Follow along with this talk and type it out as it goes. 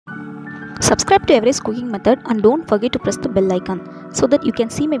Subscribe to Everest Cooking Method and don't forget to press the bell icon so that you can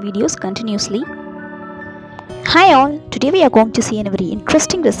see my videos continuously. Hi all, today we are going to see a very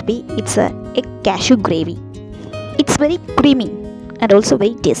interesting recipe. It's a egg cashew gravy. It's very creamy and also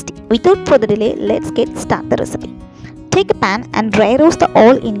very tasty. Without further delay, let's get started the recipe. Take a pan and dry roast the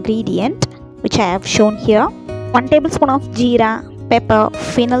all ingredient which I have shown here. 1 tablespoon of jeera, pepper,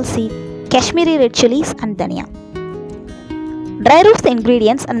 fennel seed, Kashmiri red chilies and dhania. Dry roast the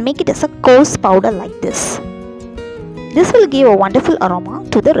ingredients and make it as a coarse powder like this. This will give a wonderful aroma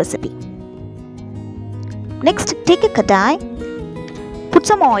to the recipe. Next, take a kadai, put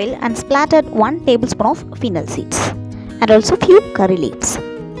some oil and splatter 1 tablespoon of fennel seeds and also few curry leaves.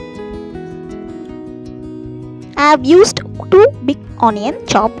 I have used 2 big onion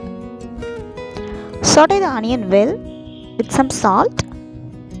chopped. Saute the onion well with some salt.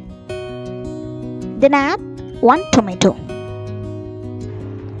 Then add 1 tomato.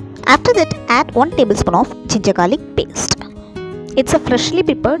 After that, add 1 tablespoon of ginger garlic paste. It's a freshly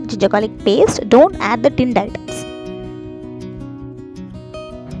prepared ginger garlic paste. Don't add the tinned items.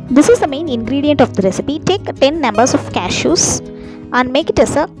 This is the main ingredient of the recipe. Take 10 numbers of cashews and make it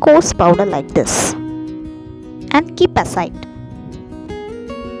as a coarse powder like this. And keep aside.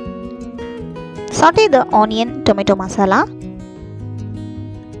 Saute the onion tomato masala.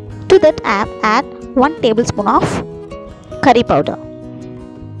 To that, add 1 tablespoon of curry powder,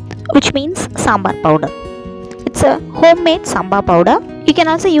 which means sambar powder. It's a homemade sambar powder. You can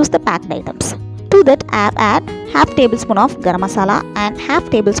also use the packed items. To that, add half tablespoon of garam masala and half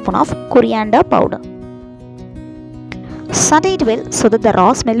tablespoon of coriander powder. Saute it well so that the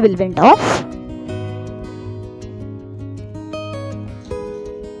raw smell will wind off.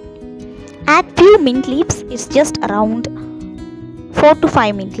 Add few mint leaves. It's just around 4 to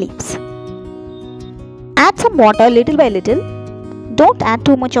 5 mint leaves. Add some water little by little. Don't add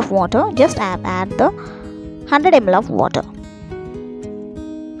too much of water, just add the 100 ml of water.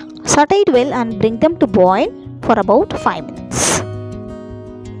 Saute it well and bring them to boil for about 5 minutes.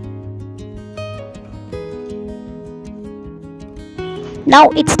 Now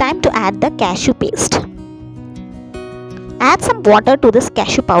it's time to add the cashew paste. Add some water to this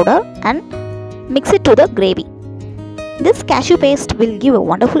cashew powder and mix it to the gravy. This cashew paste will give a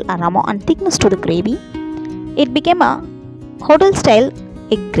wonderful aroma and thickness to the gravy. It became a hotel style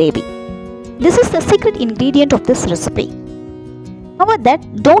egg gravy. This is the secret ingredient of this recipe. However,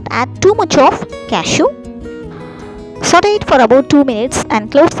 that don't add too much of cashew. Saute it for about 2 minutes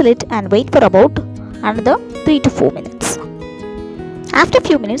and close the lid and wait for about another 3 to 4 minutes. After a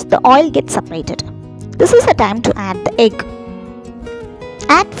few minutes, the oil gets separated. This is the time to add the egg.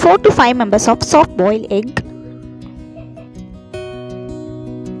 Add 4 to 5 members of soft boiled egg.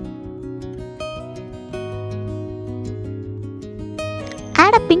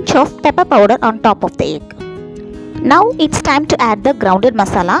 Add a pinch of pepper powder on top of the egg. Now it's time to add the grounded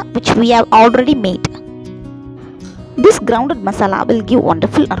masala which we have already made. This grounded masala will give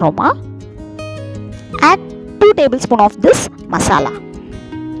wonderful aroma. Add 2 tablespoons of this masala.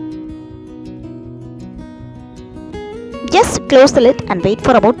 Just close the lid and wait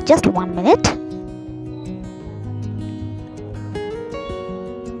for about just 1 minute.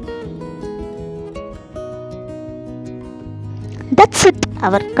 That's it,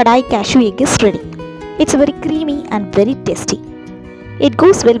 our Kadai Cashew Egg is ready. It's very creamy and very tasty. It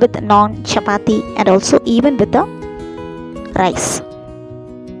goes well with naan, chapati and also even with the rice.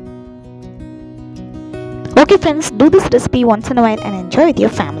 Okay friends, do this recipe once in a while and enjoy with your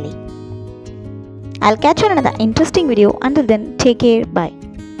family. I'll catch you in another interesting video. Until then, take care, bye.